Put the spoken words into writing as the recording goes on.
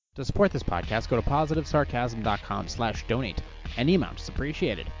To support this podcast, go to positivesarcasm.com/donate. Any amount is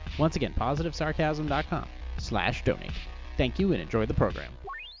appreciated. Once again, positivesarcasm.com/donate. Thank you and enjoy the program.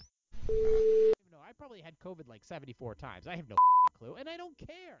 No, I probably had COVID like 74 times. I have no clue, and I don't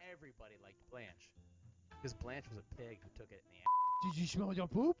care. Everybody liked Blanche. Because Blanche was a pig who took it in the ass. Did you smell your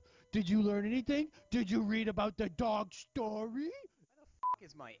poop? Did you learn anything? Did you read about the dog story? Why the f***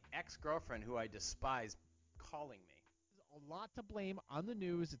 is my ex-girlfriend, who I despise, calling me? A lot to blame on the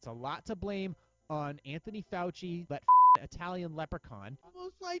news. It's a lot to blame on Anthony Fauci, that Italian leprechaun.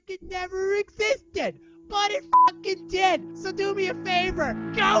 Almost like it never existed, but it fucking did. So do me a favor,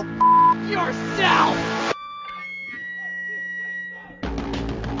 go yourself.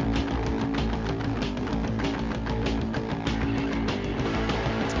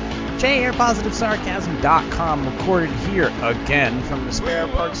 Jay here, PositiveSarcasm.com, recorded here again from the Square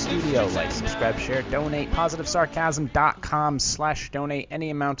Park Studio. Like, subscribe, share, donate. PositiveSarcasm.com/donate. Any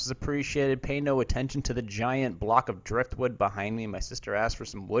amount is appreciated. Pay no attention to the giant block of driftwood behind me. My sister asked for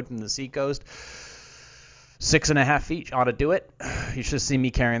some wood from the seacoast. 6.5 feet ought to do it. You should see me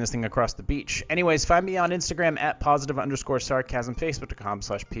carrying this thing across the beach. Anyways, find me on Instagram at @positive_sarcasm,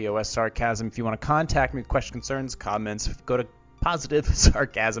 Facebook.com/POS sarcasm. If you want to contact me with questions, concerns, comments, go to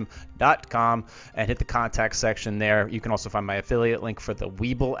PositiveSarcasm.com and hit the contact section there. You can also find my affiliate link for the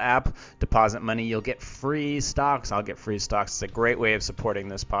Weeble app. Deposit money, you'll get free stocks. I'll get free stocks. It's a great way of supporting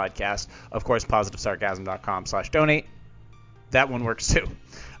this podcast. Of course, PositiveSarcasm.com/donate. That one works too,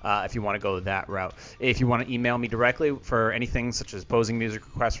 if you want to go that route. If you want to email me directly for anything such as posing music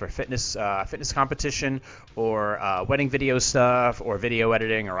requests for fitness competition, or wedding video stuff, or video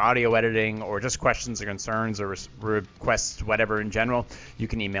editing, or audio editing, or just questions or concerns or requests, whatever in general, you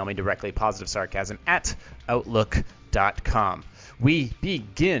can email me directly, positivesarcasm@outlook.com. We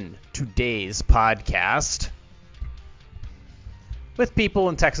begin today's podcast with people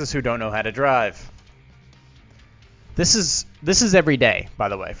in Texas who don't know how to drive. This is every day, by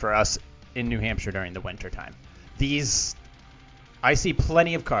the way, for us in New Hampshire during the winter time. I see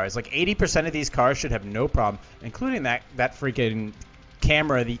plenty of cars. Like 80% of these cars should have no problem, including that freaking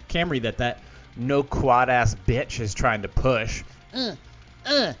Camry that no quad ass bitch is trying to push.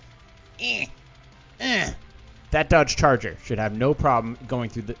 That Dodge Charger should have no problem going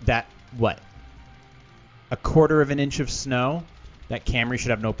through a quarter of an inch of snow. That Camry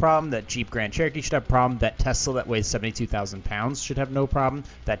should have no problem. That Jeep Grand Cherokee should have a problem. That Tesla that weighs 72,000 pounds should have no problem.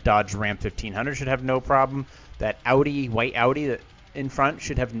 That Dodge Ram 1500 should have no problem. That white Audi that in front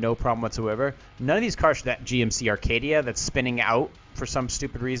should have no problem whatsoever. None of these cars, that GMC Arcadia that's spinning out for some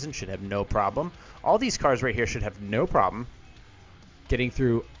stupid reason, should have no problem. All these cars right here should have no problem getting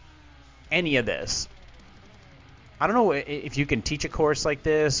through any of this. I don't know if you can teach a course like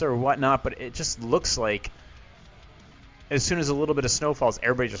this or whatnot, but it just looks like as soon as a little bit of snow falls,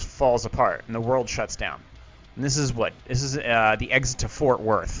 everybody just falls apart and the world shuts down. And this is the exit to Fort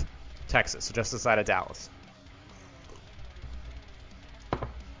Worth, Texas, so just outside of Dallas.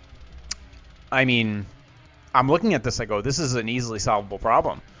 I mean, I'm looking at this, I go, this is an easily solvable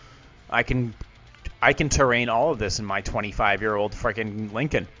problem. I can terrain all of this in my 25-year-old freaking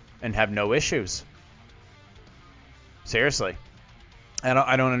Lincoln and have no issues. Seriously.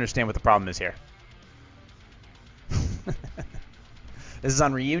 I don't understand what the problem is here. This is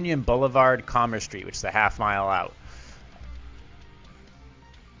on Reunion Boulevard, Commerce Street, which is a half mile out.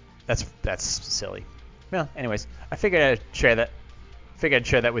 That's silly. Well, anyways, I figured I'd share that.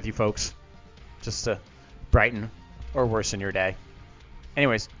 With you folks, just to brighten or worsen your day.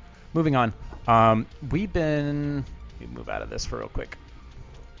 Anyways, moving on. Let me move out of this for real quick.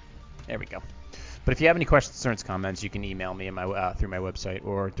 There we go. But if you have any questions, concerns, comments, you can email me through my website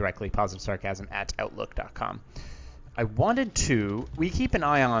or directly positivesarcasm@outlook.com. We keep an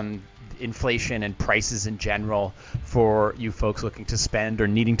eye on inflation and prices in general for you folks looking to spend or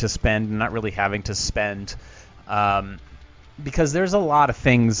needing to spend and not really having to spend, because there's a lot of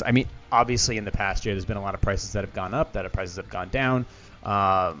things. I mean, obviously in the past year, there's been a lot of prices that have gone up, prices have gone down,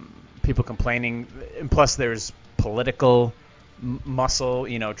 people complaining, and plus there's political muscle,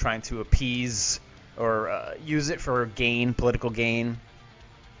 trying to appease or use it for political gain.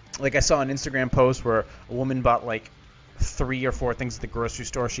 Like I saw an Instagram post where a woman bought like 3 or 4 things at the grocery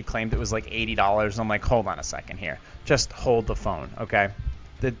store. She claimed it was like $80. I'm like, hold on a second here. Just hold the phone, okay?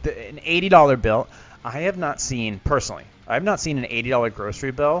 An $80 bill. I have not seen an $80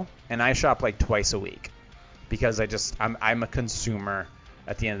 grocery bill, and I shop like twice a week because I'm a consumer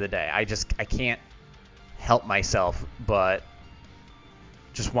at the end of the day. I can't help myself but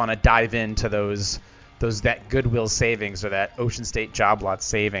just want to dive into that Goodwill savings or that Ocean State Job Lot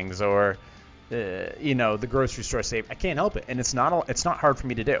savings or the grocery store saved. I can't help it, and it's not hard for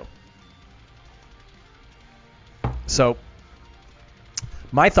me to do. So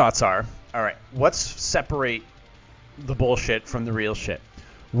my thoughts are, all right, let's separate the bullshit from the real shit.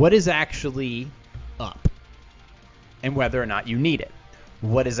 What is actually up and whether or not you need it?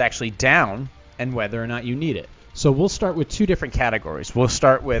 What is actually down and whether or not you need it? So we'll start with two different categories. We'll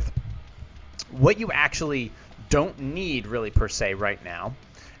start with what you actually don't need really per se right now,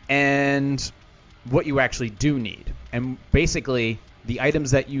 and what you actually do need. And basically, the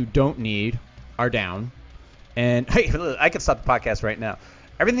items that you don't need are down. And hey, I could stop the podcast right now.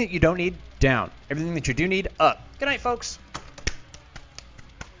 Everything that you don't need, down. Everything that you do need, up. Good night, folks.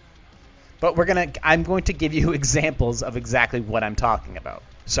 But I'm going to give you examples of exactly what I'm talking about.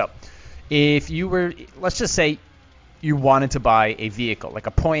 So, if you were, let's just say you wanted to buy a vehicle, like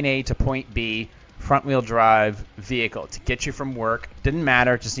a point A to point B front-wheel drive vehicle to get you from work. Didn't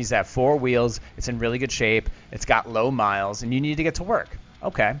matter, it just needs to have four wheels. It's in really good shape. It's got low miles, and you need to get to work.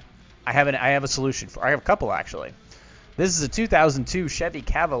 Okay, I have a solution for. I have a couple actually. This is a 2002 Chevy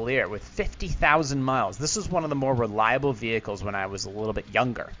Cavalier with 50,000 miles. This is one of the more reliable vehicles when I was a little bit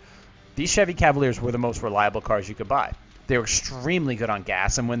younger. These Chevy Cavaliers were the most reliable cars you could buy. They were extremely good on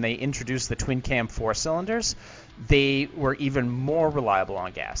gas, and when they introduced the twin-cam four-cylinders, they were even more reliable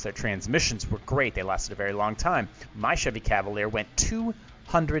on gas. Their transmissions were great. They lasted a very long time. My Chevy Cavalier went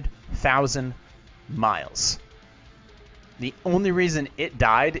 200,000 miles. The only reason it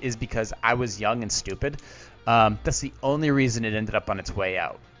died is because I was young and stupid. That's the only reason it ended up on its way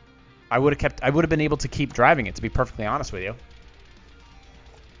out. I would have been able to keep driving it, to be perfectly honest with you.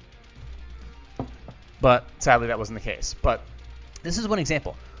 But sadly, that wasn't the case. But this is one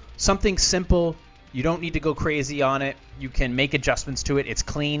example. Something simple. You don't need to go crazy on it. You can make adjustments to it. It's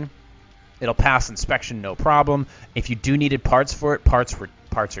clean. It'll pass inspection, no problem. If you do needed parts for it, parts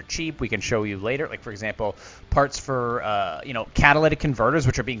are cheap. We can show you later. Like, for example, parts for catalytic converters,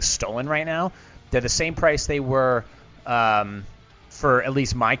 which are being stolen right now. They're the same price they were for at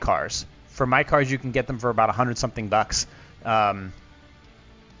least my cars. For my cars, you can get them for about $100-something bucks. And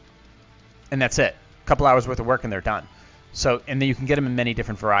that's it. A couple hours worth of work and they're done. So, and then you can get them in many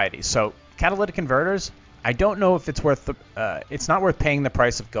different varieties. So catalytic converters, I don't know if it's worth it's not worth paying the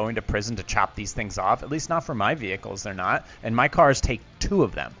price of going to prison to chop these things off. At least not for my vehicles, they're not. And my cars take 2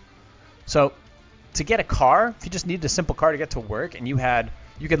 of them. So to get a car, if you just needed a simple car to get to work, and you could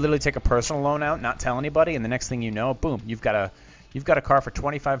literally take a personal loan out, not tell anybody, and the next thing you know, boom, you've got a car for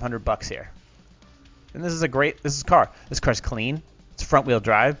 $2,500 here. And this is a car. This car's clean. It's front-wheel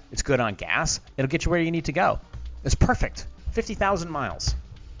drive. It's good on gas. It'll get you where you need to go. It's perfect. 50,000 miles.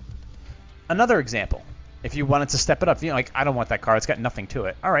 Another example, if you wanted to step it up, I don't want that car. It's got nothing to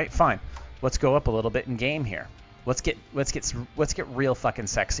it. All right, fine. Let's go up a little bit in game here. Let's get real fucking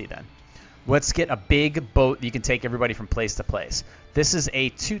sexy then. Let's get a big boat that you can take everybody from place to place. This is a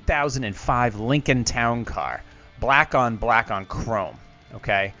 2005 Lincoln Town Car, black on chrome.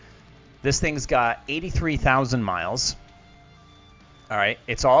 Okay, this thing's got 83,000 miles. All right,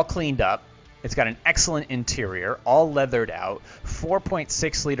 it's all cleaned up. It's got an excellent interior, all leathered out,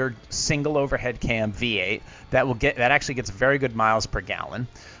 4.6 liter single overhead cam V8 that actually gets very good miles per gallon.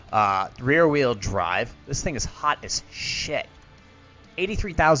 Rear wheel drive. This thing is hot as shit.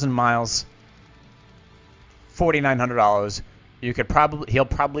 83,000 miles, $4,900. He'll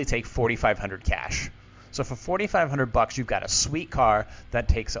probably take $4,500 cash. So for $4,500, you've got a sweet car that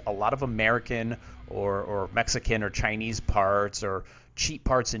takes a lot of American or Mexican or Chinese parts or cheap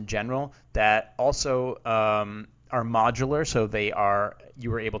parts in general that also are modular, so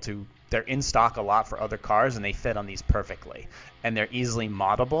they're in stock a lot for other cars, and they fit on these perfectly. And they're easily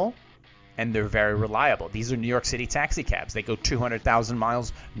moddable, and they're very reliable. These are New York City taxi cabs. They go 200,000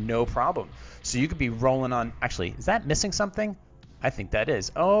 miles, no problem. So you could be rolling on. Actually, is that missing something? I think that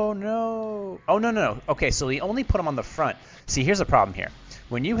is. Oh, no. Oh, no. Okay, so they only put them on the front. See, here's the problem here.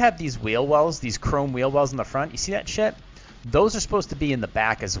 When you have these wheel wells, these chrome wheel wells in the front, you see that shit? Those are supposed to be in the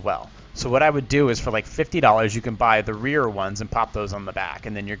back as well. So what I would do is for like $50, you can buy the rear ones and pop those on the back,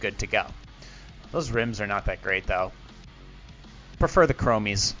 and then you're good to go. Those rims are not that great, though. Prefer the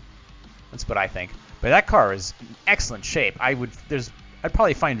chromies. That's what I think. But that car is in excellent shape. I'd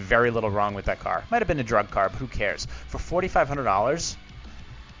probably find very little wrong with that car. Might have been a drug car, but who cares? For $4,500,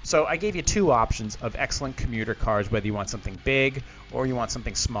 so I gave you 2 options of excellent commuter cars, whether you want something big or you want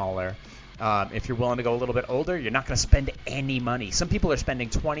something smaller. If you're willing to go a little bit older, you're not going to spend any money. Some people are spending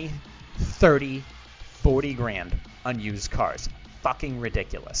 20, 30, 40 grand on used cars. Fucking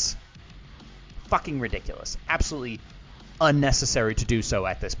ridiculous. Fucking ridiculous. Absolutely unnecessary to do so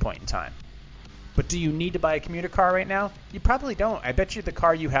at this point in time. But do you need to buy a commuter car right now? You probably don't. I bet you the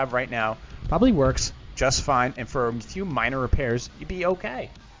car you have right now probably works just fine, and for a few minor repairs, you'd be okay.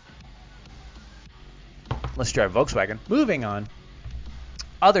 Unless you drive a Volkswagen. Moving on.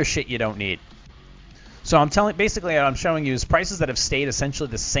 Other shit you don't need. So basically what I'm showing you is prices that have stayed essentially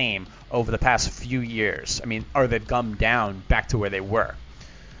the same over the past few years. I mean, or they've come down back to where they were.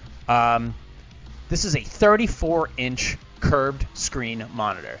 This is a 34-inch curved screen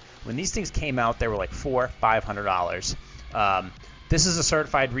monitor. When these things came out, they were like $500. This is a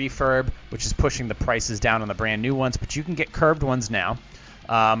certified refurb, which is pushing the prices down on the brand new ones, but you can get curved ones now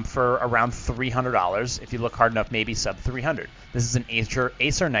for around $300. If you look hard enough, maybe sub $300. This is an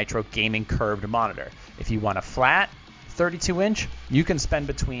Acer Nitro gaming curved monitor. If you want a flat 32-inch, you can spend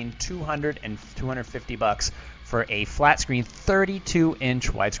between $200 and $250 for a flat screen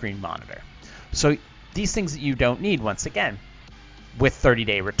 32-inch widescreen monitor. So these things that you don't need, once again, with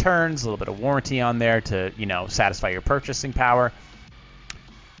 30-day returns, a little bit of warranty on there to, satisfy your purchasing power.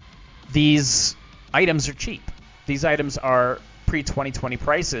 These items are cheap. These items are pre-2020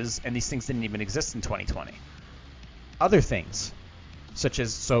 prices, and these things didn't even exist in 2020. Other things, such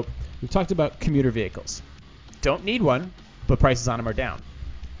as, so we've talked about commuter vehicles. Don't need one, but prices on them are down.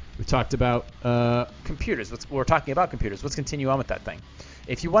 We talked about computers. We're talking about computers. Let's continue on with that thing.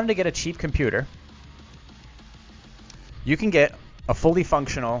 If you wanted to get a cheap computer, you can get a fully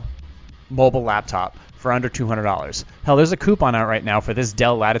functional mobile laptop for under $200. Hell, there's a coupon out right now for this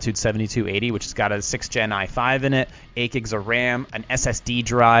Dell Latitude 7280, which has got a 6th Gen i5 in it, 8 gigs of RAM, an SSD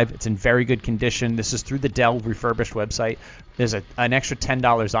drive. It's in very good condition. This is through the Dell refurbished website. There's an extra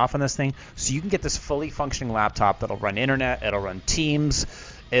 $10 off on this thing, so you can get this fully functioning laptop that'll run internet, it'll run Teams,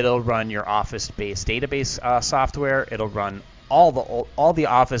 it'll run your Office-based database software, it'll run all the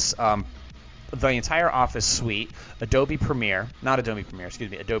Office, the entire Office suite, Adobe PDF,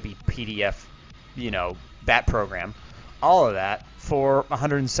 that program, all of that for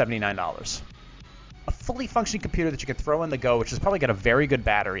 $179. A fully functioning computer that you can throw in the go, which has probably got a very good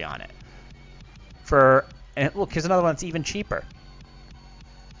battery on it. And look, here's another one that's even cheaper.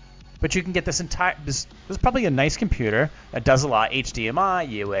 But you can get this is probably a nice computer that does a lot.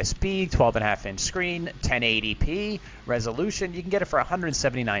 HDMI, USB, 12.5-inch screen, 1080p resolution. You can get it for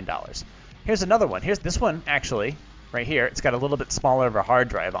 $179. Here's another one. Here's this one, actually, right here. It's got a little bit smaller of a hard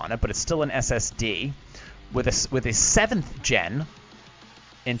drive on it, but it's still an SSD with a 7th Gen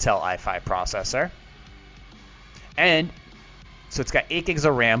Intel i5 processor. And so it's got 8 gigs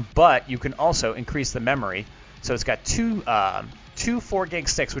of RAM, but you can also increase the memory. So it's got two 4-gig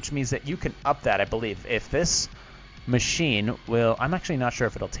sticks, which means that you can up that, I believe. If this machine will, I'm actually not sure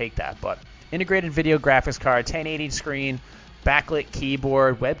if it'll take that, but integrated video graphics card, 1080 screen, backlit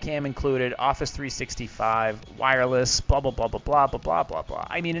keyboard, webcam included, Office 365, wireless, blah, blah, blah, blah, blah, blah, blah, blah, blah.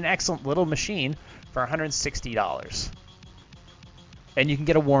 I mean, an excellent little machine for $160. And you can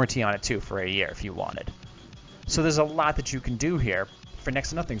get a warranty on it, too, for a year if you wanted. So there's a lot that you can do here for next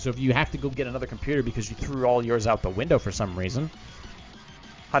to nothing. So if you have to go get another computer because you threw all yours out the window for some reason,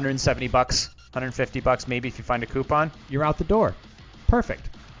 $170, $150 maybe if you find a coupon, you're out the door. Perfect.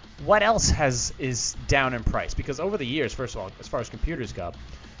 What else is down in price? Because over the years, first of all, as far as computers go,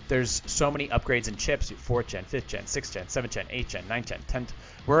 there's so many upgrades in chips, 4th Gen, 5th Gen, 6th Gen, 7th Gen, 8th Gen, 9th Gen, 10th.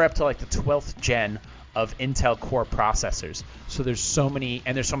 We're up to like the 12th Gen of Intel Core processors. So there's so many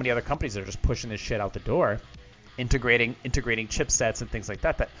other companies that are just pushing this shit out the door, integrating chipsets and things like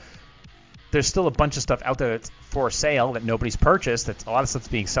that. That there's still a bunch of stuff out there that's for sale that nobody's purchased. That's a lot of stuff's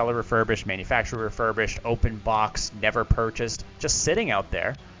being seller refurbished, manufacturer refurbished, open box, never purchased, just sitting out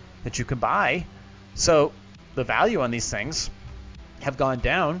there that you can buy. So the value on these things have gone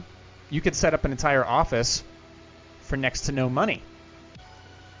down. You could set up an entire office for next to no money.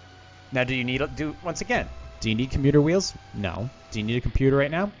 Now, do you need computer wheels? No. Do you need a computer right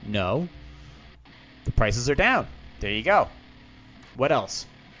now? No. The prices are down. There you go. What else?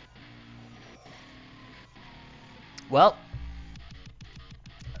 Well,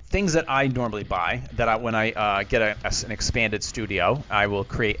 things that I normally buy, when I get an expanded studio, I will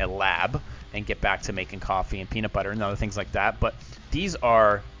create a lab and get back to making coffee and peanut butter and other things like that. But these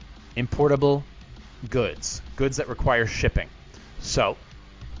are importable goods that require shipping. So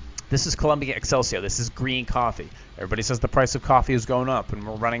this is Columbia Excelsior. This is green coffee. Everybody says the price of coffee is going up and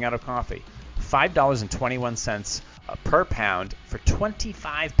we're running out of coffee. $5.21 per pound for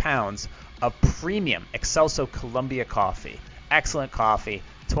 25 pounds of premium Excelsior Columbia coffee. Excellent coffee.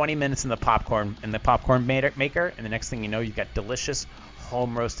 20 minutes in the popcorn maker, and the next thing you know, you've got delicious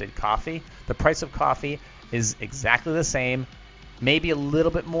home roasted coffee. The price of coffee is exactly the same, maybe a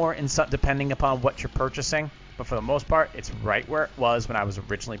little bit more depending upon what you're purchasing, but for the most part, it's right where it was when I was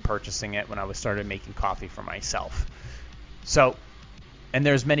originally purchasing it when I started making coffee for myself. So, and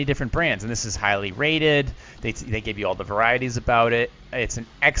there's many different brands, and this is highly rated. They give you all the varieties about it. It's an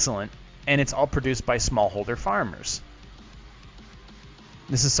excellent, and it's all produced by smallholder farmers.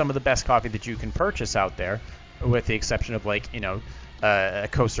 This is some of the best coffee that you can purchase out there, with the exception of a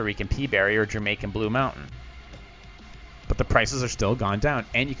Costa Rican Peaberry or Jamaican Blue Mountain. But the prices are still gone down,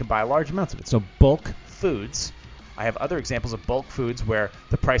 and you can buy large amounts of it. So bulk foods, I have other examples of bulk foods where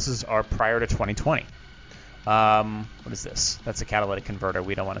the prices are prior to 2020. What is this? That's a catalytic converter.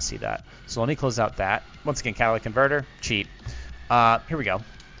 We don't want to see that. So let me close out that. Once again, catalytic converter, cheap. Here we go.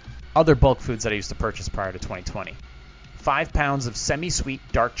 Other bulk foods that I used to purchase prior to 2020. 5 pounds of semi-sweet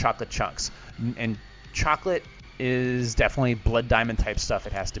dark chocolate chunks. And chocolate is definitely blood diamond type stuff.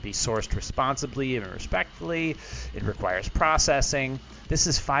 It has to be sourced responsibly and respectfully. It requires processing. This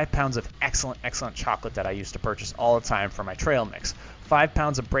is 5 pounds of excellent chocolate that I used to purchase all the time for my trail mix. 5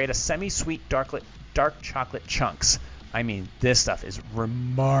 pounds of Breda semi-sweet dark chocolate chunks. I mean, this stuff is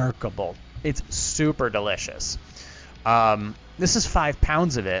remarkable. It's super delicious. This is 5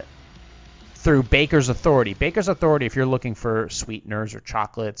 pounds of it through Baker's Authority. Baker's Authority, if you're looking for sweeteners or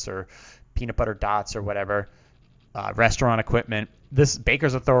chocolates or peanut butter dots or whatever, restaurant equipment, this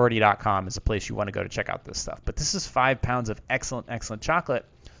bakersauthority.com is a place you want to go to check out this stuff. But this is 5 pounds of excellent chocolate.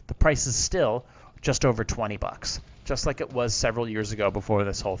 The price is still just over $20, just like it was several years ago before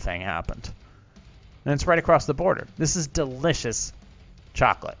this whole thing happened. And it's right across the border. This is delicious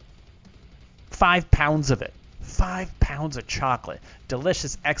chocolate. 5 pounds of it. 5 pounds of chocolate.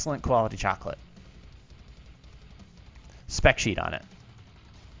 Delicious, excellent quality chocolate. Spec sheet on it.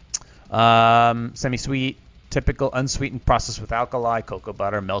 Semi-sweet, typical unsweetened, processed with alkali, cocoa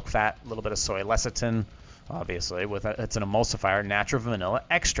butter, milk fat, a little bit of soy lecithin, obviously. It's an emulsifier, natural vanilla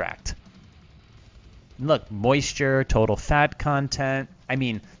extract. Look, moisture, total fat content. I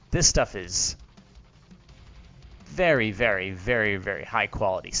mean, this stuff is very, very, very, very high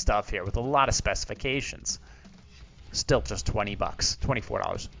quality stuff here with a lot of specifications. Still just $20,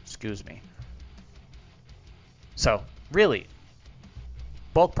 $24, excuse me. So, really,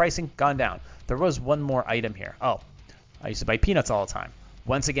 bulk pricing gone down. There was one more item here. Oh, I used to buy peanuts all the time.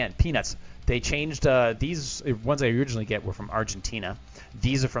 Once again, peanuts. They changed these ones I originally get were from Argentina.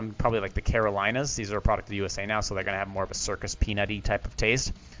 These are from probably like the Carolinas. These are a product of the USA now, so they're going to have more of a circus peanutty type of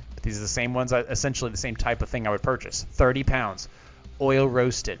taste. But these are the same ones, essentially the same type of thing I would purchase. 30 pounds, oil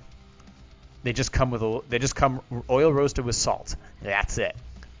roasted. They just come oil roasted with salt. That's it.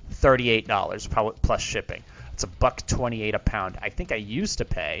 $38 plus shipping. It's $1.28 a pound. I think I used to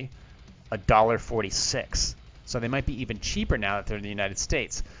pay $1.46. So they might be even cheaper now that they're in the United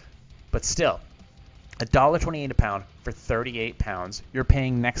States. But still, $1.28 a pound for 38 pounds. You're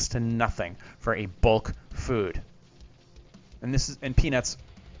paying next to nothing for a bulk food. And peanuts,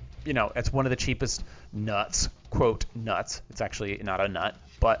 it's one of the cheapest nuts, quote nuts. It's actually not a nut,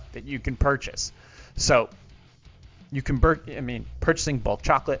 but that you can purchase. So you can purchasing bulk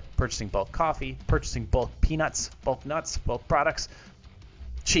chocolate, purchasing bulk coffee, purchasing bulk peanuts, bulk nuts, bulk products,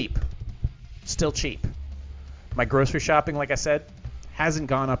 cheap. Still cheap. My grocery shopping, like I said, hasn't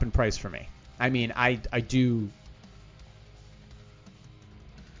gone up in price for me. I mean, I do.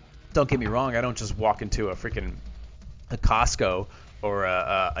 Don't get me wrong. I don't just walk into a Costco or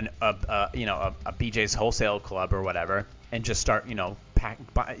a BJ's Wholesale Club or whatever and just start,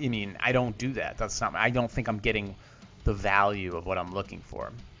 I don't do that. That's not. I don't think I'm getting the value of what I'm looking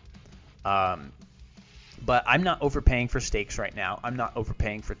for. But I'm not overpaying for steaks right now. I'm not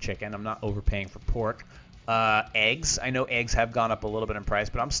overpaying for chicken. I'm not overpaying for pork. Eggs. I know eggs have gone up a little bit in price,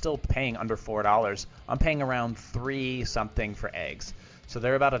 but I'm still paying under $4. I'm paying around $3 something for eggs. So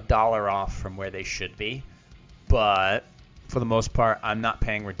they're about $1 off from where they should be. But for the most part, I'm not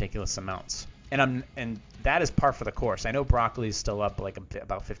paying ridiculous amounts. And that is par for the course. I know broccoli is still up like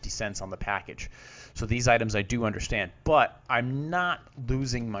about 50 cents on the package. So these items I do understand. But I'm not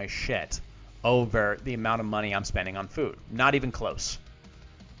losing my shit over the amount of money I'm spending on food. Not even close.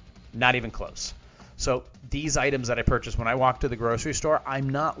 Not even close. So these items that I purchase when I walk to the grocery store, I'm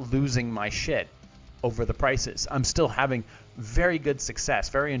not losing my shit over the prices. I'm still having very good success,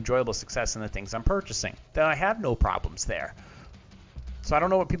 very enjoyable success in the things I'm purchasing. That I have no problems there. So I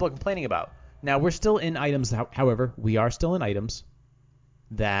don't know what people are complaining about. Now, we're still in items, however, we are still in items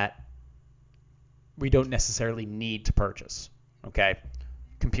that we don't necessarily need to purchase. Okay?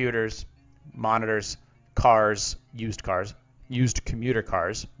 Computers, monitors, cars, used commuter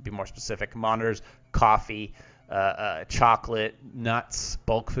cars, be more specific, monitors, coffee, chocolate, nuts,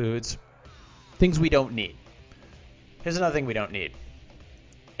 bulk foods, things we don't need. Here's another thing we don't need.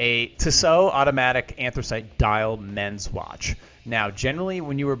 a Tissot automatic anthracite dial men's watch. Now, generally,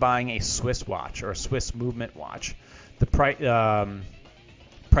 when you were buying a Swiss watch or a Swiss movement watch, the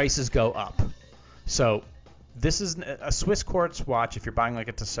prices go up. So this is a Swiss quartz watch. If you're buying like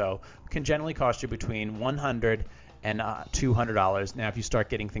a Tissot, can generally cost you between $100 and $200. Now, if you start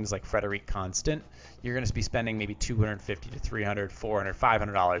getting things like Frederique Constant, you're going to be spending maybe $250 to $300, $400,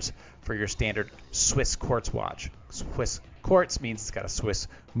 $500 for your standard Swiss quartz watch. Swiss quartz means it's got a Swiss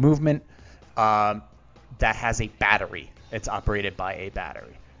movement that has a battery. It's operated by a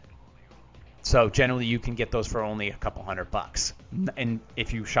battery. So generally, you can get those for only a couple $100. And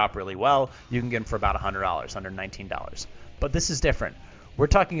if you shop really well, you can get them for about $100, under $19. But this is different. We're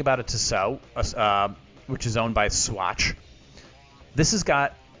talking about a Tissot, which is owned by Swatch. This has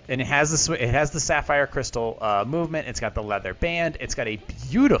got, and it has the sapphire crystal movement. It's got the leather band. It's got a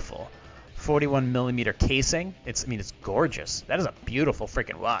beautiful 41 millimeter casing. It's gorgeous. That is a beautiful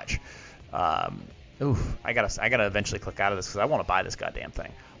freaking watch. I gotta eventually click out of this because I want to buy this goddamn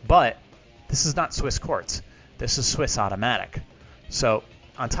thing. But this is not Swiss quartz. This is Swiss automatic. So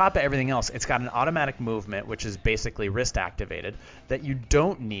on top of everything else, it's got an automatic movement, which is basically wrist activated, that you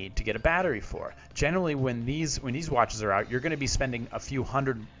don't need to get a battery for. Generally, when these watches are out, you're going to be spending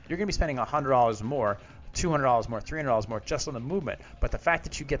 $100 more, $200 more, $300 more just on the movement. But the fact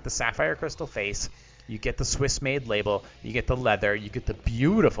that you get the sapphire crystal face, you get the Swiss-made label, you get the leather, you get the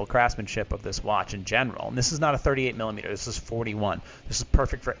beautiful craftsmanship of this watch in general. And this is not a 38 millimeter. This is 41. This is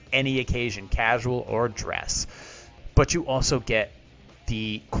perfect for any occasion, casual or dress. But you also get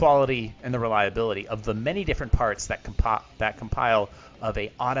the quality and the reliability of the many different parts that compile of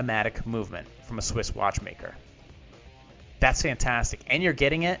a automatic movement from a Swiss watchmaker. That's fantastic. And you're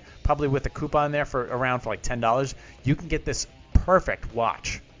getting it probably with a coupon there for like $10. You can get this perfect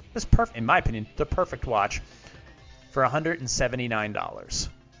watch. In my opinion, the perfect watch for $179.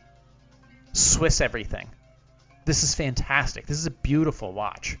 Swiss everything. This is fantastic. This is a beautiful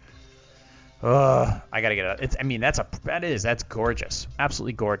watch. I gotta get it. That's gorgeous.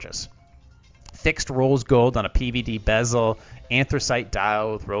 Absolutely gorgeous. Fixed rose gold on a PVD bezel, anthracite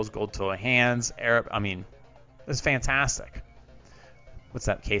dial with rose gold toe hands. It's fantastic. What's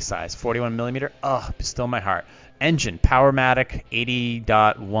that case size? 41 millimeter. Still my heart. Engine, Powermatic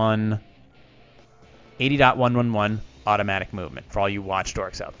 80.111 automatic movement for all you watch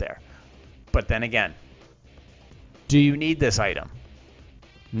dorks out there. But then again, do you need this item?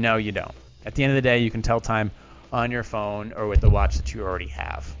 No, you don't. At the end of the day, you can tell time on your phone or with the watch that you already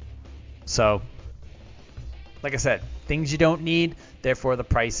have. So, like I said, things you don't need, therefore the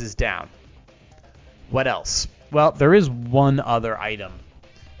price is down. What else? Well, there is one other item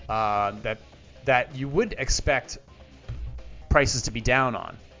that you would expect prices to be down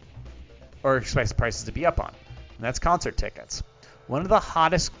on, or expect prices to be up on, and that's concert tickets. One of the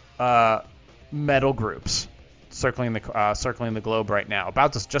hottest metal groups circling the globe right now,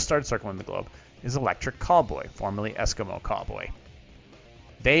 about to just start circling the globe, is Electric Callboy, formerly Eskimo Callboy.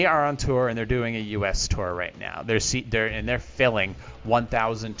 They are on tour and they're doing a U.S. tour right now. They're filling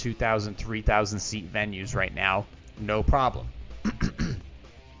 1,000, 2,000, 3,000 seat venues right now, no problem.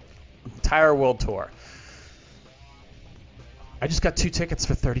 Entire world tour. I just got 2 tickets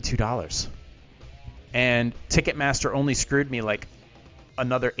for $32, and Ticketmaster only screwed me like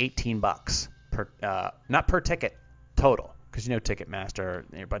another $18 per, not per ticket, total, because Ticketmaster,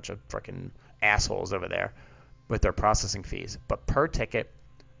 a bunch of freaking assholes over there with their processing fees, but per ticket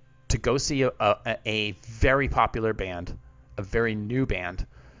to go see a very popular band, a very new band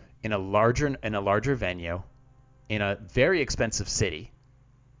in a larger venue in a very expensive city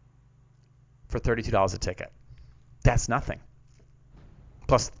for $32 a ticket. That's nothing.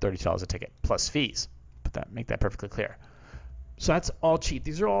 Plus $32 a ticket, plus fees. Make that perfectly clear. So that's all cheap.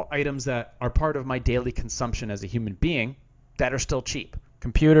 These are all items that are part of my daily consumption as a human being that are still cheap.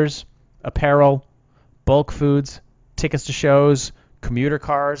 Computers, apparel, bulk foods, tickets to shows, commuter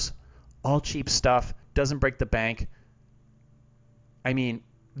cars, all cheap stuff. Doesn't break the bank.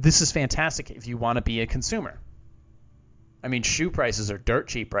 This is fantastic if you want to be a consumer. Shoe prices are dirt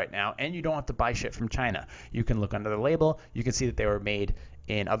cheap right now, and you don't have to buy shit from China. You can look under the label. You can see that they were made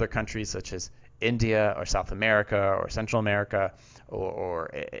in other countries such as India or South America or Central America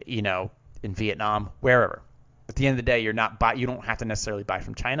or in Vietnam, wherever. At the end of the day, you don't have to necessarily buy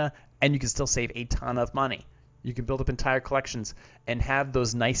from China, and you can still save a ton of money. You can build up entire collections and have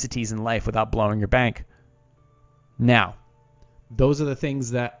those niceties in life without blowing your bank. Now, those are the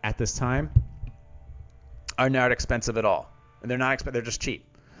things that at this time are not expensive at all. And they're not expensive, they're just cheap.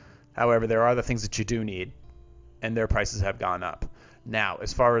 However, there are the things that you do need, and their prices have gone up. Now,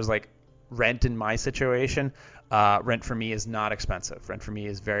 as far as like rent in my situation, rent for me is not expensive. Rent for me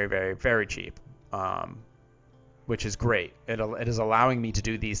is very, very, very cheap, which is great. It is allowing me to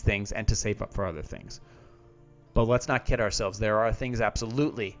do these things and to save up for other things. But let's not kid ourselves. There are things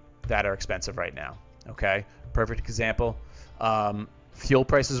absolutely that are expensive right now. Okay, perfect example. Fuel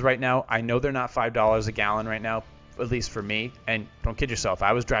prices right now. I know they're not $5 a gallon right now, at least for me. And don't kid yourself.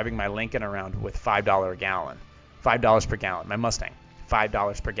 I was driving my Lincoln around with $5 a gallon, $5 per gallon. My Mustang,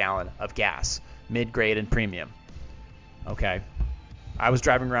 $5 per gallon of gas, mid-grade and premium. Okay, I was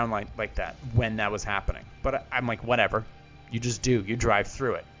driving around like that when that was happening. But I'm like, whatever. You just do. You drive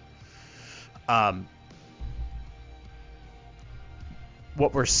through it.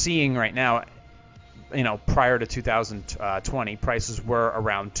 What we're seeing right now, prior to 2020, prices were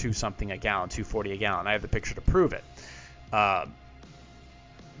around $2 a gallon, $2.40 a gallon. I have the picture to prove it.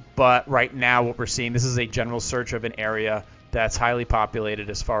 But right now, what we're seeing, this is a general search of an area that's highly populated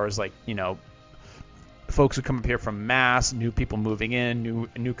as far as folks who come up here from Mass, new people moving in,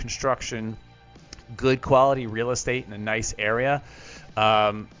 new construction, good quality real estate in a nice area.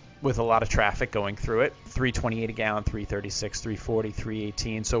 With a lot of traffic going through it. $3.28 a gallon, $3.36, $3.40,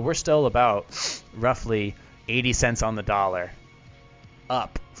 $3.18. So we're still about roughly 80 cents on the dollar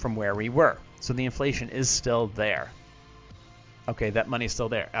up from where we were. So the inflation is still there. Okay, that money's still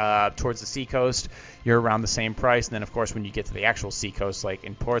there. Towards the seacoast, you're around the same price. And then, of course, when you get to the actual seacoast, like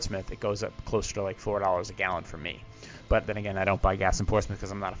in Portsmouth, it goes up closer to like $4 a gallon for me. But then again, I don't buy gas in Portsmouth because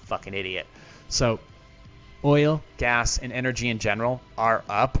I'm not a fucking idiot. So oil, gas, and energy in general are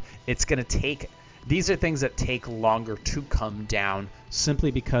up. It's going to take – these are things that take longer to come down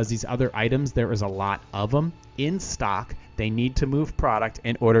simply because these other items, there is a lot of them in stock. They need to move product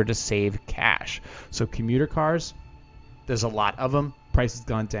in order to save cash. So commuter cars, there's a lot of them. Price has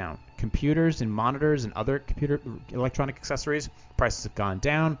gone down. Computers and monitors and other computer electronic accessories, prices have gone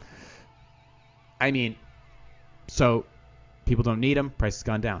down. I mean, so people don't need them. Price has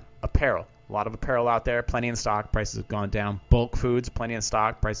gone down. Apparel. A lot of apparel out there, plenty in stock, prices have gone down. Bulk foods, plenty in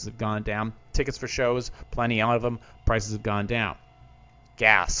stock, prices have gone down. Tickets for shows, plenty of them, prices have gone down.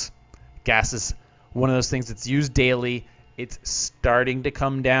 Gas. Gas is one of those things that's used daily. It's starting to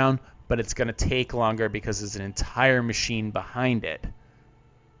come down, but it's going to take longer because there's an entire machine behind it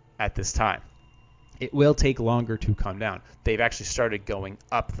at this time. It will take longer to come down. They've actually started going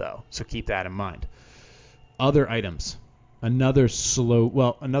up, though, so keep that in mind. Other items. Another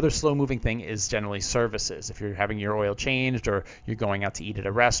slow-moving thing is generally services. If you're having your oil changed or you're going out to eat at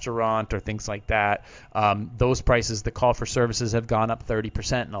a restaurant or things like that, those prices, the call for services have gone up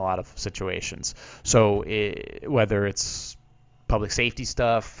 30% in a lot of situations. So whether it's public safety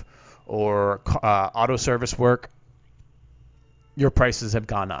stuff or auto service work, your prices have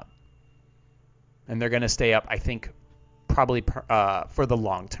gone up. And they're going to stay up, I think, probably for the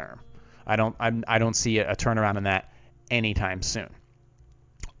long term. I don't see a turnaround in that anytime soon,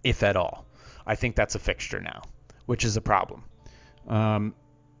 if at all. I think that's a fixture now, which is a problem.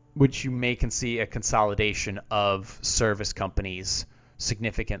 Which you may see a consolidation of service companies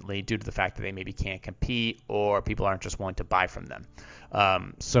significantly due to the fact that they maybe can't compete or people aren't just willing to buy from them.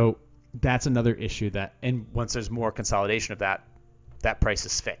 So that's another issue and once there's more consolidation of that price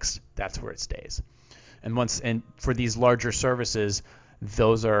is fixed. That's where it stays. And for these larger services,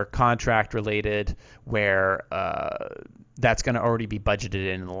 those are contract related where that's going to already be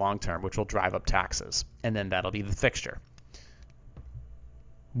budgeted in the long term, which will drive up taxes. And then that'll be the fixture.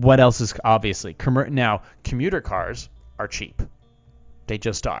 What else is obviously now commuter cars are cheap. They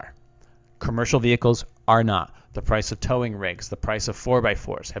just are. Commercial vehicles are not. The price of towing rigs, the price of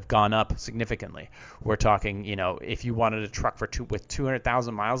 4x4s have gone up significantly. We're talking, if you wanted a truck with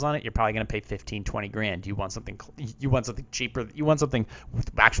 200,000 miles on it, you're probably going to pay 15, 20 grand. You want something cheaper, you want something with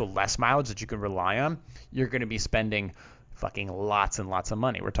actual less mileage that you can rely on, you're going to be spending fucking lots and lots of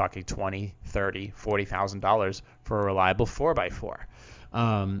money. We're talking $20, $30, $40,000 for a reliable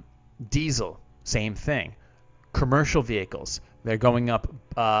 4x4. Diesel, same thing. Commercial vehicles, they're going up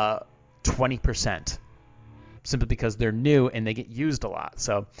 20%. Simply because they're new and they get used a lot.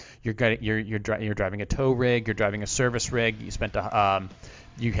 So you're driving a tow rig, you're driving a service rig. You spent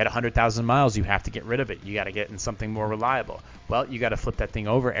you had 100,000 miles. You have to get rid of it. You got to get in something more reliable. Well, you got to flip that thing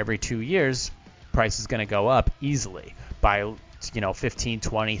over every 2 years. Price is going to go up easily by $15,000,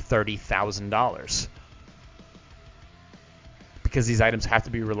 $20,000, $30,000 because these items have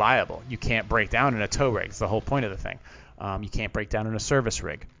to be reliable. You can't break down in a tow rig. It's the whole point of the thing. You can't break down in a service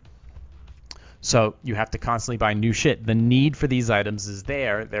rig. So you have to constantly buy new shit. The need for these items is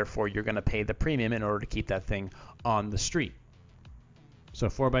there. Therefore, you're going to pay the premium in order to keep that thing on the street. So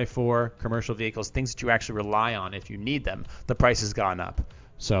 4x4, commercial vehicles, things that you actually rely on if you need them, the price has gone up.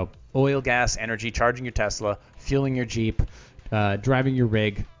 So oil, gas, energy, charging your Tesla, fueling your Jeep, driving your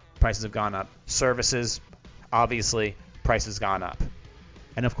rig, prices have gone up. Services, obviously, prices gone up.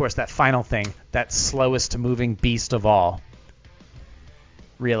 And of course, that final thing, that slowest moving beast of all,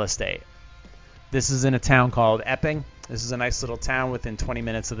 real estate. This is in a town called Epping. This is a nice little town within 20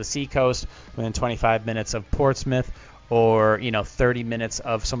 minutes of the seacoast, within 25 minutes of Portsmouth, or 30 minutes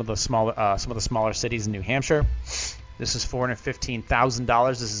of some of the smaller cities in New Hampshire. This is $415,000.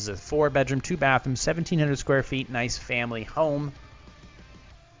 This is a 4-bedroom, 2-bathroom, 1,700 square feet, nice family home,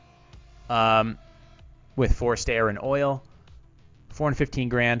 with forced air and oil.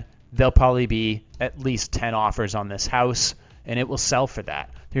 $415,000. There'll probably be at least 10 offers on this house, and it will sell for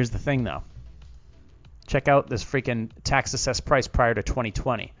that. Here's the thing, though. Check out this freaking tax assessed price prior to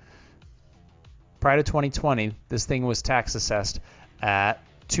 2020. Prior to 2020, this thing was tax assessed at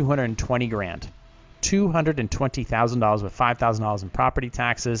 $220,000. $220,000 with $5,000 in property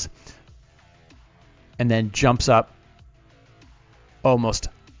taxes, and then jumps up almost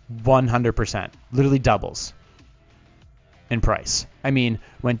 100%, literally doubles in price. I mean,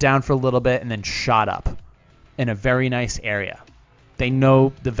 went down for a little bit and then shot up in a very nice area. They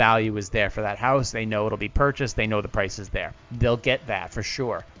know the value is there for that house. They know it'll be purchased. They know the price is there. They'll get that for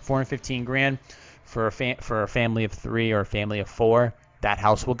sure. $415,000 for a family of 3 or a family of 4. That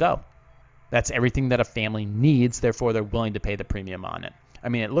house will go. That's everything that a family needs. Therefore, they're willing to pay the premium on it. I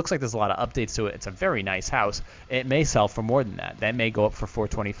mean, it looks like there's a lot of updates to it. It's a very nice house. It may sell for more than that. That may go up for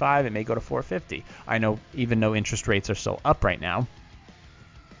 $425,000. It may go to $450,000. I know, even though interest rates are still up right now,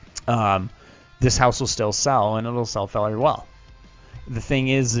 this house will still sell, and it'll sell fairly well. The thing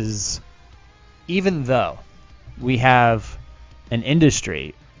is even though we have an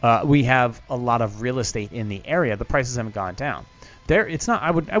industry, we have a lot of real estate in the area, the prices haven't gone down. It's not.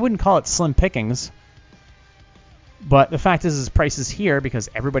 I wouldn't call it slim pickings, but the fact is prices here, because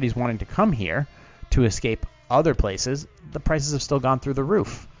everybody's wanting to come here to escape other places. The prices have still gone through the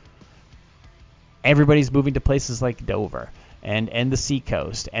roof. Everybody's moving to places like Dover and the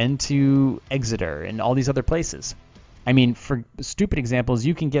seacoast and to Exeter and all these other places. I mean, for stupid examples,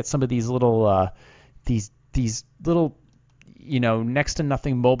 you can get some of these little these little next to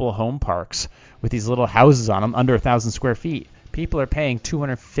nothing mobile home parks with these little houses on them under 1,000 square feet. People are paying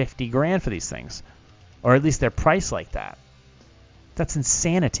 $250,000 for these things, or at least they're priced like that. That's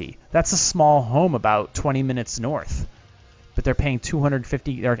insanity. That's a small home about 20 minutes north, but they're paying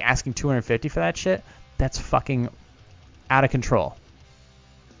 $250. They're asking $250 for that shit. That's fucking out of control.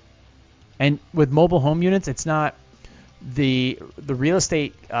 And with mobile home units, it's not the real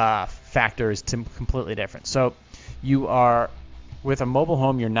estate factor is completely different. So you are, with a mobile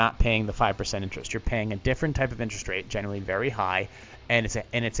home, you're not paying the 5% interest. You're paying a different type of interest rate, generally very high, and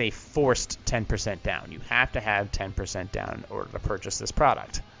it's a forced 10% down. You have to have 10% down in order to purchase this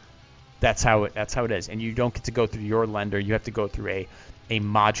product. That's how it is. And you don't get to go through your lender. You have to go through a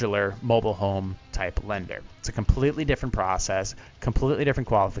modular mobile home type lender. It's a completely different process, completely different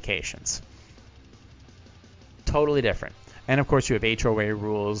qualifications. Totally different. And of course, you have HOA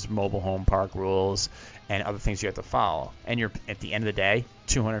rules, mobile home park rules, and other things you have to follow. And you're, at the end of the day,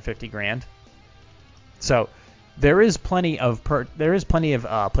 $250,000. So there is plenty of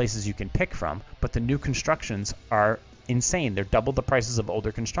places you can pick from, but the new constructions are insane. They're double the prices of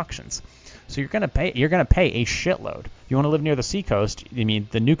older constructions. So you're gonna pay a shitload. You want to live near the seacoast? I mean,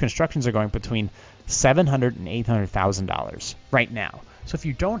 the new constructions are going between $700,000 and $800,000 right now. So if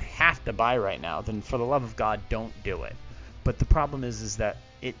you don't have to buy right now, then for the love of God, don't do it. But the problem is that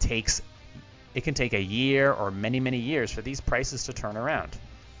it can take a year or many, many years for these prices to turn around.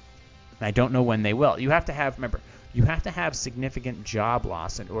 And I don't know when they will. You have to have significant job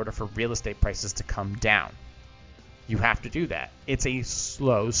loss in order for real estate prices to come down. You have to do that. It's a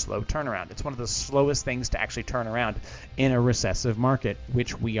slow turnaround. It's one of the slowest things to actually turn around in a recessive market,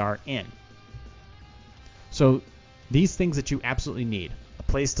 which we are in. So these things that you absolutely need: a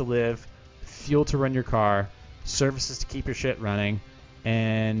place to live, fuel to run your car, services to keep your shit running,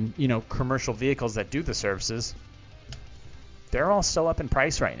 and commercial vehicles that do the services, they're all still up in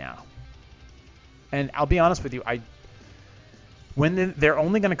price right now. And I'll be honest with you, they're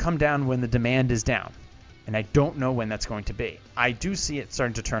only going to come down when the demand is down. And I don't know when that's going to be. I do see it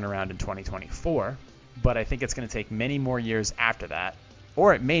starting to turn around in 2024, but I think it's going to take many more years after that,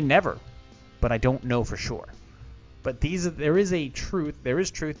 or it may never, but I don't know for sure. But there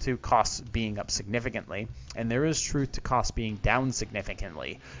is truth to costs being up significantly, and there is truth to costs being down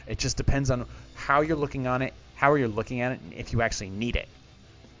significantly. It just depends on how you're looking at it, and if you actually need it.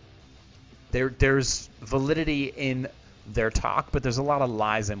 There's validity in their talk, but there's a lot of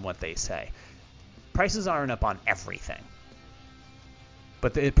lies in what they say. Prices aren't up on everything.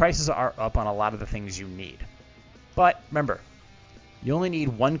 But the prices are up on a lot of the things you need. But remember, you only need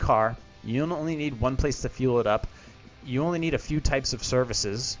one car. You only need one place to fuel it up. You only need a few types of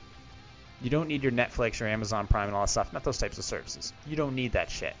services. You don't need your Netflix or Amazon Prime and all that stuff. Not those types of services. You don't need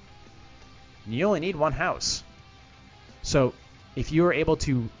that shit. You only need one house. So if you are able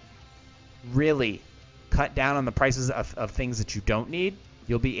to really cut down on the prices of things that you don't need,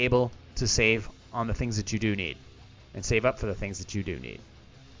 you'll be able to save on the things that you do need and save up for the things that you do need.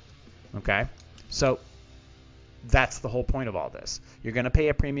 Okay? So that's the whole point of all this. You're going to pay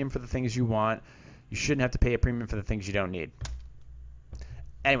a premium for the things you want. You shouldn't have to pay a premium for the things you don't need.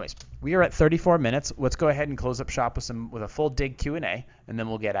 Anyways, we are at 34 minutes. Let's go ahead and close up shop with a full dig Q&A, and then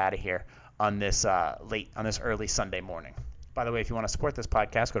we'll get out of here on this early Sunday morning. By the way, if you want to support this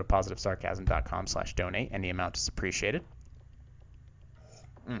podcast, go to positivesarcasm.com/donate. Any amount is appreciated.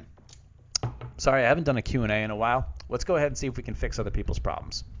 Sorry, I haven't done a Q&A in a while. Let's go ahead and see if we can fix other people's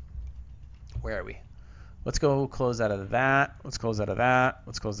problems. Where are we? Let's go close out of that. Let's close out of that.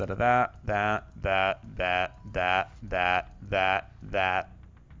 Let's close out of that.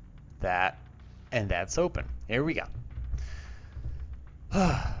 That, and that's open. Here we go.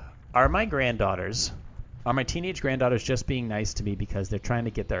 Are my teenage granddaughters just being nice to me because they're trying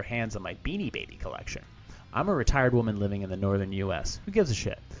to get their hands on my Beanie Baby collection? I'm a retired woman living in the northern U.S. Who gives a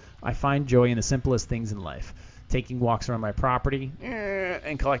shit? I find joy in the simplest things in life. Taking walks around my property,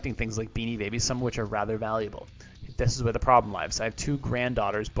 and collecting things like Beanie Babies, some of which are rather valuable. This is where the problem lies. I have two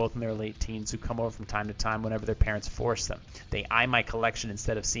granddaughters, both in their late teens, who come over from time to time whenever their parents force them. They eye my collection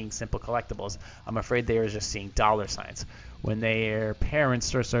instead of seeing simple collectibles. I'm afraid they are just seeing dollar signs. When their parents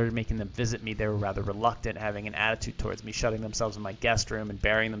started making them visit me, they were rather reluctant, having an attitude towards me, shutting themselves in my guest room and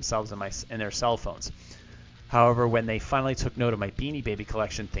burying themselves in their cell phones. However, when they finally took note of my Beanie Baby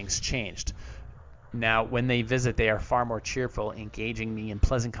collection, things changed. Now, when they visit, they are far more cheerful, engaging me in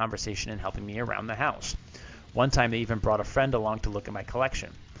pleasant conversation and helping me around the house. One time, they even brought a friend along to look at my collection.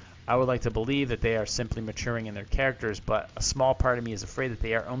 I would like to believe that they are simply maturing in their characters, but a small part of me is afraid that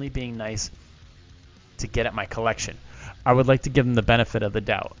they are only being nice to get at my collection. I would like to give them the benefit of the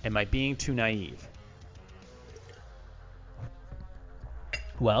doubt. Am I being too naive?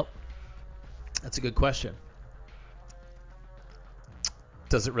 Well, that's a good question.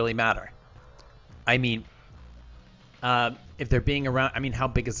 Does it really matter? I mean, if they're being around, I mean, how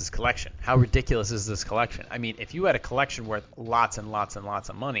big is this collection? How ridiculous is this collection? I mean, if you had a collection worth lots and lots and lots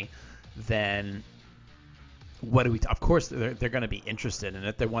of money, then what do we? Of course, they're going to be interested in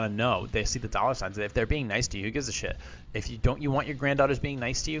it. They want to know. They see the dollar signs. If they're being nice to you, who gives a shit? If you don't, you want your granddaughters being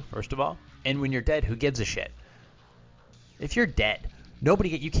nice to you, first of all. And when you're dead, who gives a shit? If you're dead,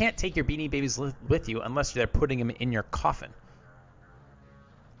 you can't take your Beanie Babies with you unless they're putting them in your coffin.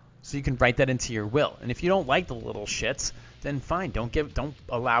 So you can write that into your will. And if you don't like the little shits, then fine. Don't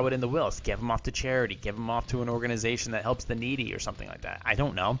allow it in the will. Give them off to charity. Give them off to an organization that helps the needy or something like that. I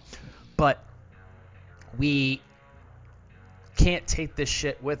don't know. But we can't take this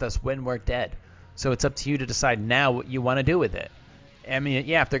shit with us when we're dead. So it's up to you to decide now what you want to do with it. I mean,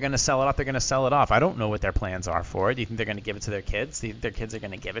 yeah, if they're going to sell it off, they're going to sell it off. I don't know what their plans are for it. Do you think they're going to give it to their kids? Do you think their kids are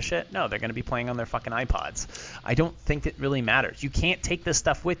going to give a shit? No, they're going to be playing on their fucking iPods. I don't think it really matters. You can't take this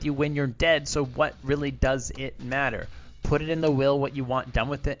stuff with you when you're dead, so what really does it matter? Put it in the will, what you want done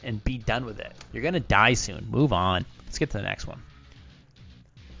with it, and be done with it. You're going to die soon. Move on. Let's get to the next one.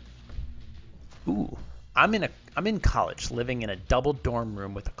 Ooh. I'm in college, living in a double dorm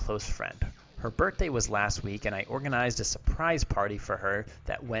room with a close friend. Her birthday was last week, and I organized a surprise party for her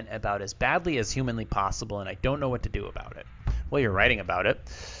that went about as badly as humanly possible, and I don't know what to do about it. Well, you're writing about it.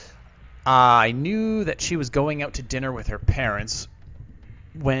 I knew that she was going out to dinner with her parents,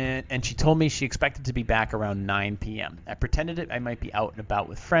 and she told me she expected to be back around 9 p.m. I pretended I might be out and about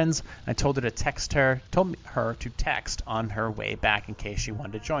with friends. I told her to text on her way back in case she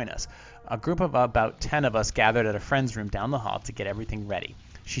wanted to join us. A group of about 10 of us gathered at a friend's room down the hall to get everything ready.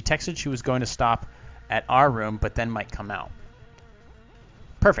 She texted she was going to stop at our room, but then might come out.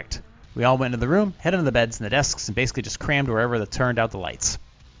 Perfect. We all went into the room, headed to the beds and the desks, and basically just crammed wherever they turned out the lights.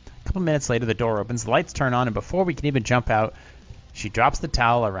 A couple minutes later, the door opens, the lights turn on, and before we can even jump out, she drops the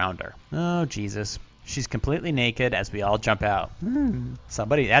towel around her. Oh, Jesus. She's completely naked as we all jump out. That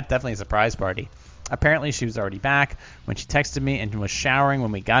definitely a surprise party. Apparently, she was already back when she texted me and was showering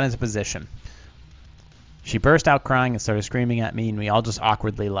when we got into position. She burst out crying and started screaming at me, and we all just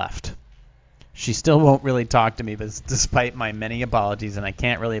awkwardly left. She still won't really talk to me, despite my many apologies, and I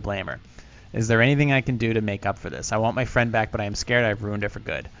can't really blame her. Is there anything I can do to make up for this? I want my friend back, but I am scared I've ruined it for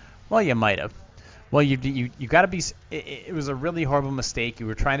good. Well, you might have. Well, you got to be. It was a really horrible mistake. You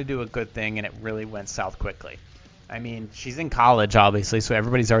were trying to do a good thing, and it really went south quickly. I mean, she's in college, obviously, so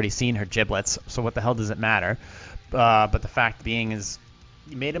everybody's already seen her giblets. So what the hell does it matter? But the fact being is,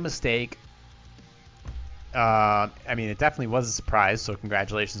 you made a mistake. I mean, it definitely was a surprise, so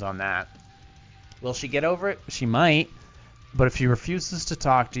congratulations on that. Will she get over it? She might. But if she refuses to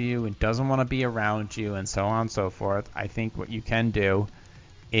talk to you and doesn't want to be around you and so on and so forth, I think what you can do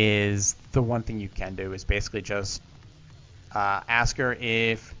is, the one thing you can do is basically just ask her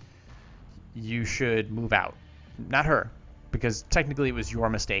if you should move out. Not her, because technically it was your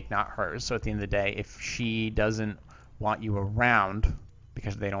mistake, not hers. So at the end of the day, if she doesn't want you around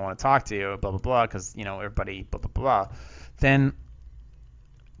because they don't want to talk to you, blah, blah, blah, because, you know, everybody, blah, blah, blah, then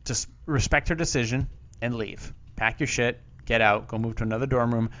just respect her decision and leave. Pack your shit, get out, go move to another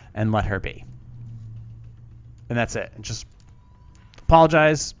dorm room, and let her be. And that's it. And just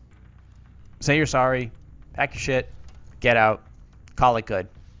apologize, say you're sorry, pack your shit, get out, call it good.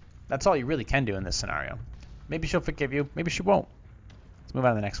 That's all you really can do in this scenario. Maybe she'll forgive you, maybe she won't. Let's move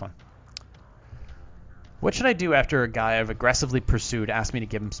on to the next one. What should I do after a guy I've aggressively pursued asked me to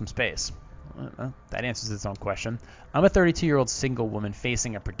give him some space? That answers its own question. I'm a 32-year-old single woman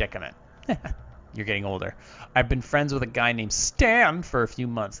facing a predicament. You're getting older. I've been friends with a guy named Stan for a few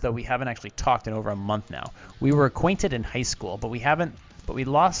months, though we haven't actually talked in over a month now. We were acquainted in high school, but we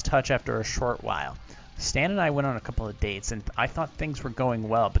lost touch after a short while. Stan and I went on a couple of dates, and I thought things were going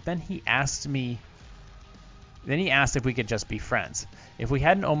well, but then he asked if we could just be friends. If we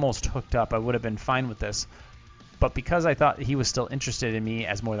hadn't almost hooked up, I would have been fine with this, but because I thought he was still interested in me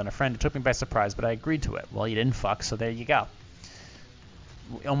as more than a friend, it took me by surprise, but I agreed to it. Well, you didn't fuck, so there you go.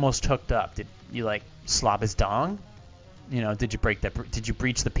 We almost hooked up. Did you, like, slob his dong? You know, did you breach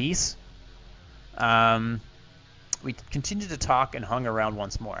the peace? We continued to talk and hung around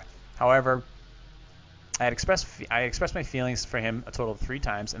once more. However, I expressed my feelings for him a total of 3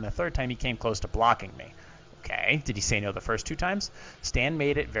 times, and the third time he came close to blocking me. Okay, did he say no the first 2 times? Stan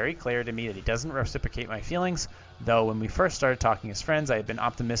made it very clear to me that he doesn't reciprocate my feelings, though when we first started talking as friends, I had been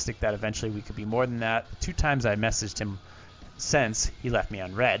optimistic that eventually we could be more than that. The 2 times I messaged him since, he left me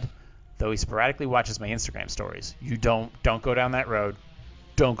unread, though he sporadically watches my Instagram stories. You don't go down that road.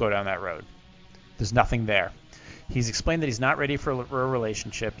 Don't go down that road. There's nothing there. He's explained that he's not ready for a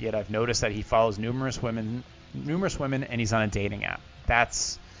relationship, yet I've noticed that he follows numerous women, and he's on a dating app.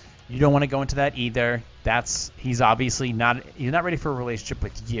 You don't want to go into that either. He's obviously not ready for a relationship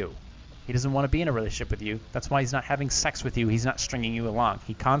with you. He doesn't want to be in a relationship with you. That's why he's not having sex with you. He's not stringing you along.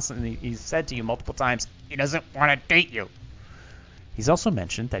 He's said to you multiple times, he doesn't want to date you. He's also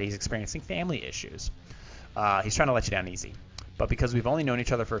mentioned that he's experiencing family issues. He's trying to let you down easy. But because we've only known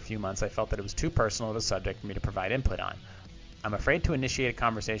each other for a few months, I felt that it was too personal of a subject for me to provide input on. I'm afraid to initiate a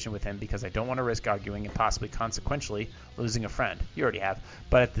conversation with him because I don't want to risk arguing and possibly consequentially losing a friend. You already have.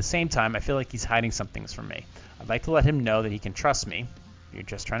 But at the same time, I feel like he's hiding some things from me. I'd like to let him know that he can trust me. You're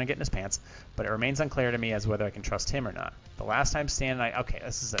just trying to get in his pants. But it remains unclear to me as whether I can trust him or not. The last time Stan and I... Okay,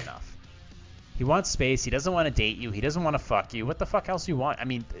 this is enough. He wants space. He doesn't want to date you. He doesn't want to fuck you. What the fuck else do you want? I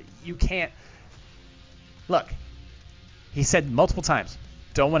mean, you can't... Look. He said multiple times,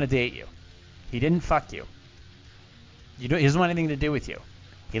 don't want to date you. He didn't fuck you. He doesn't want anything to do with you.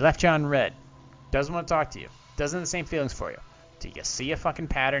 He left you on red. Doesn't want to talk to you. Doesn't have the same feelings for you. Do you see a fucking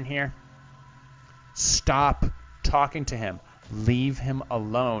pattern here? Stop talking to him. Leave him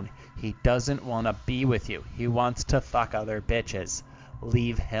alone. He doesn't want to be with you. He wants to fuck other bitches.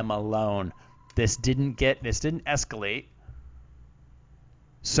 Leave him alone. This didn't escalate.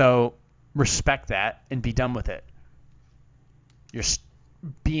 So respect that and be done with it. You're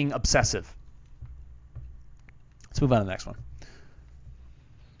being obsessive. Let's move on to the next one.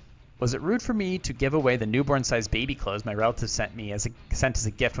 Was it rude for me to give away the newborn-sized baby clothes my relative sent as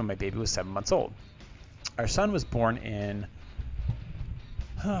a gift when my baby was 7 months old? Our son was born in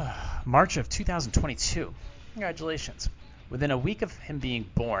March of 2022. Congratulations. Within a week of him being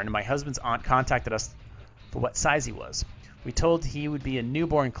born, my husband's aunt contacted us for what size he was. We told he would be in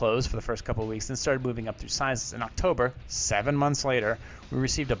newborn clothes for the first couple of weeks and started moving up through sizes. In October, 7 months later, we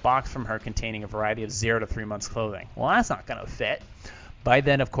received a box from her containing a variety of 0 to 3 months clothing. Well, that's not going to fit. By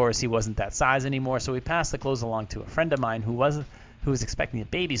then, of course, he wasn't that size anymore, so we passed the clothes along to a friend of mine who was expecting a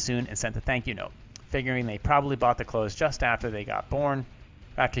baby soon and sent a thank you note, figuring they probably bought the clothes just after he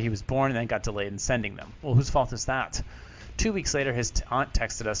was born, and then got delayed in sending them. Well, whose fault is that? 2 weeks later, his aunt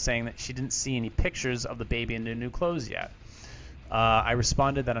texted us saying that she didn't see any pictures of the baby in the new clothes yet. I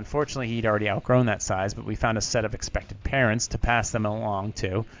responded that unfortunately he'd already outgrown that size, but we found a set of expected parents to pass them along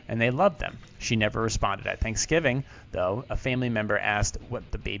to, and they loved them. She never responded. At Thanksgiving, though, a family member asked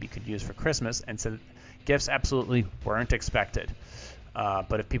what the baby could use for Christmas and said gifts absolutely weren't expected.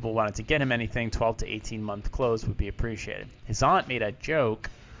 But if people wanted to get him anything, 12 to 18-month clothes would be appreciated. His aunt made a joke,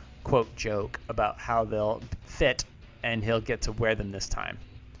 quote joke, about how they'll fit and he'll get to wear them this time.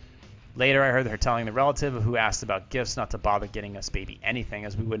 Later, I heard her telling the relative who asked about gifts not to bother getting us baby anything,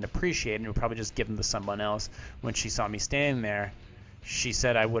 as we wouldn't appreciate it and would probably just give them to someone else. When she saw me standing there, she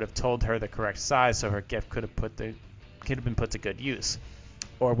said I would have told her the correct size so her gift could have been put to good use.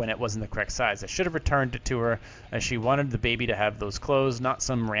 Or when it wasn't the correct size, I should have returned it to her, as she wanted the baby to have those clothes, not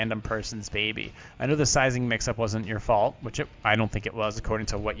some random person's baby. I know the sizing mix-up wasn't your fault, I don't think it was, according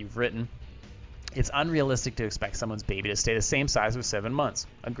to what you've written. It's unrealistic to expect someone's baby to stay the same size for 7 months.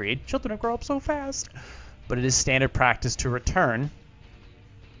 Agreed. Children grow up so fast. But it is standard practice to return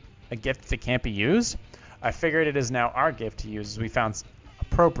a gift that can't be used. I figured it is now our gift to use, as we found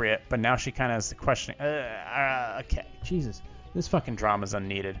appropriate, but now she kind of has the question. Okay, Jesus. This fucking drama's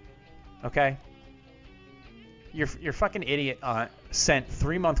unneeded. Okay? Your fucking idiot aunt sent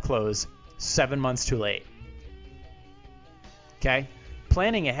 3-month clothes 7 months too late. Okay?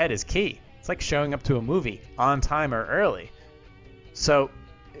 Planning ahead is key. It's like showing up to a movie on time or early. So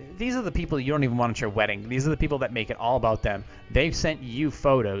these are the people you don't even want at your wedding. These are the people that make it all about them. They've sent you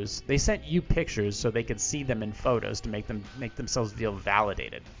photos. They sent you pictures so they could see them in photos to make themselves feel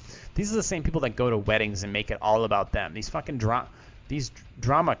validated. These are the same people that go to weddings and make it all about them. These fucking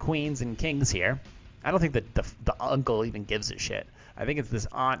drama queens and kings here. I don't think that the uncle even gives a shit. I think it's this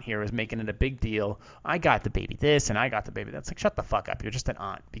aunt here is making it a big deal. I got the baby this and I got the baby that. It's like, shut the fuck up. You're just an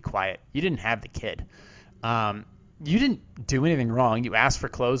aunt. Be quiet. You didn't have the kid. You didn't do anything wrong. You asked for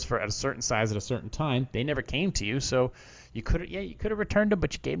clothes at a certain size at a certain time. They never came to you, so you could have returned them,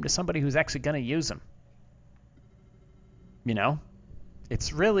 but you gave them to somebody who's actually going to use them. You know?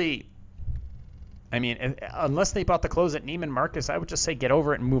 It's really, I mean, unless they bought the clothes at Neiman Marcus, I would just say get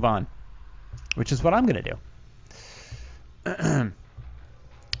over it and move on, which is what I'm going to do.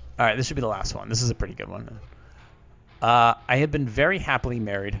 All right, this should be the last one. This is a pretty good one. I have been very happily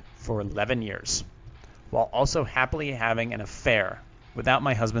married for 11 years, while also happily having an affair without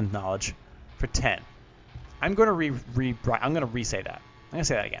my husband's knowledge for 10. I'm going to re-say that. I'm going to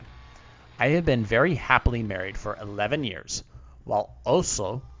say that again. I have been very happily married for 11 years, while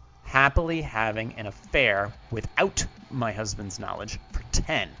also happily having an affair without my husband's knowledge for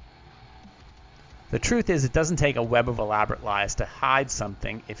 10. The truth is, it doesn't take a web of elaborate lies to hide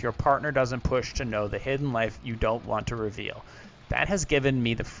something if your partner doesn't push to know the hidden life you don't want to reveal. That has given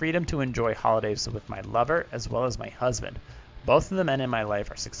me the freedom to enjoy holidays with my lover as well as my husband. Both of the men in my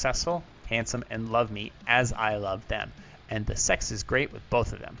life are successful, handsome, and love me as I love them, and the sex is great with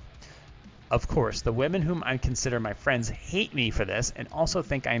both of them. Of course, the women whom I consider my friends hate me for this and also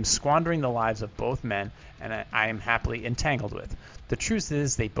think I am squandering the lives of both men and I am happily entangled with. The truth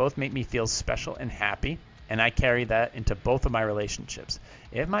is, they both make me feel special and happy, and I carry that into both of my relationships.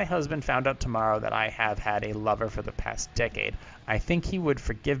 If my husband found out tomorrow that I have had a lover for the past decade, I think he would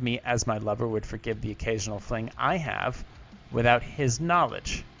forgive me as my lover would forgive the occasional fling I have without his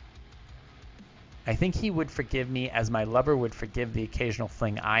knowledge. I think he would forgive me as my lover would forgive the occasional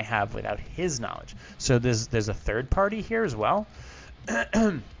fling I have without his knowledge. So there's a third party here as well.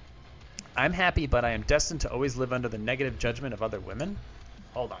 I'm happy, but I am destined to always live under the negative judgment of other women.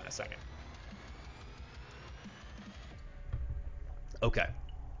 Hold on a second. Okay.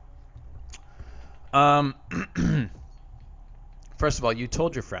 First of all, you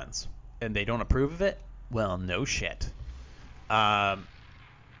told your friends, and they don't approve of it? Well, no shit.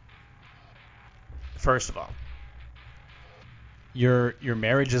 First of all, your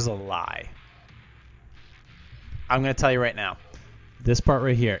marriage is a lie. I'm going to tell you right now. This part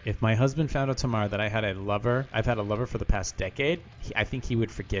right here. If my husband found out tomorrow that I've had a lover for the past decade, I think he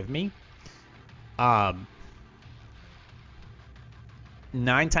would forgive me. 9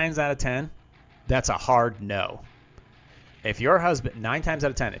 times out of 10, that's a hard no. If your husband, 9 times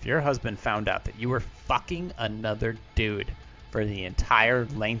out of 10, if your husband found out that you were fucking another dude for the entire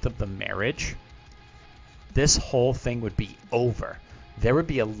length of the marriage, this whole thing would be over. There would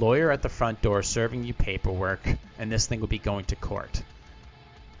be a lawyer at the front door serving you paperwork, and this thing would be going to court.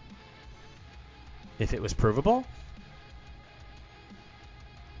 If it was provable,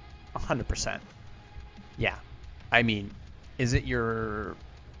 100%. Yeah. I mean, is it your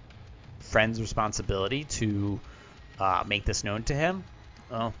friend's responsibility to make this known to him?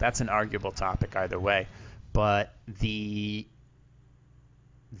 Well, that's an arguable topic either way. But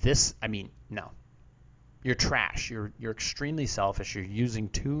no. You're trash. You're extremely selfish. You're using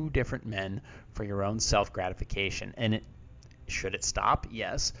 2 different men for your own self-gratification. And Should it stop?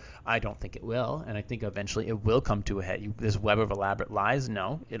 Yes. I don't think it will, and I think eventually it will come to a head. This web of elaborate lies?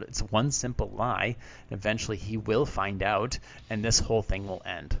 No. It's one simple lie. And eventually he will find out, and this whole thing will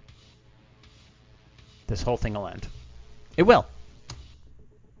end. This whole thing will end. It will.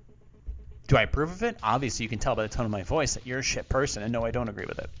 Do I approve of it? Obviously, you can tell by the tone of my voice that you're a shit person, and no, I don't agree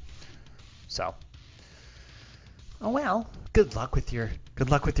with it. So, oh well. Good luck with your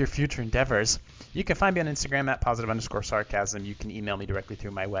future endeavors. You can find me on Instagram at @positive_sarcasm. You can email me directly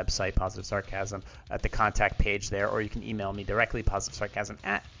through my website, Positive Sarcasm, at the contact page there, or you can email me directly,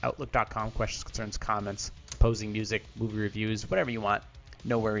 positivesarcasm@outlook.com. Questions, concerns, comments, posing music, movie reviews, whatever you want.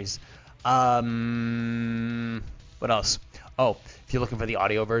 No worries. What else? Oh, if you're looking for the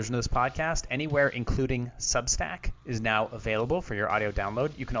audio version of this podcast, anywhere including Substack is now available for your audio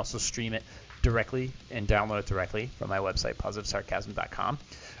download. You can also stream it directly and download it directly from my website, positivesarcasm.com.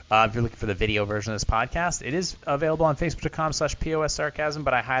 If you're looking for the video version of this podcast, it is available on facebook.com/POSSarcasm,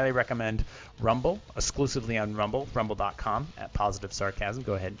 but I highly recommend Rumble, exclusively on Rumble, rumble.com @positivesarcasm.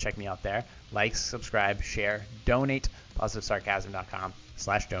 Go ahead and check me out there. Like, subscribe, share, donate,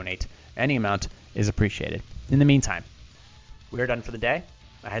 positivesarcasm.com/donate. Any amount is appreciated. In the meantime, we're done for the day.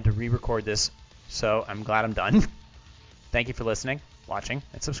 I had to re-record this, so I'm glad I'm done. Thank you for listening, watching,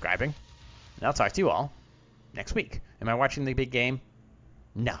 and subscribing. And I'll talk to you all next week. Am I watching the big game?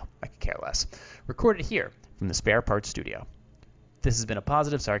 No, I could care less. Recorded here from the Spare Parts Studio. This has been a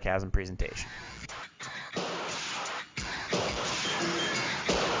Positive Sarcasm presentation.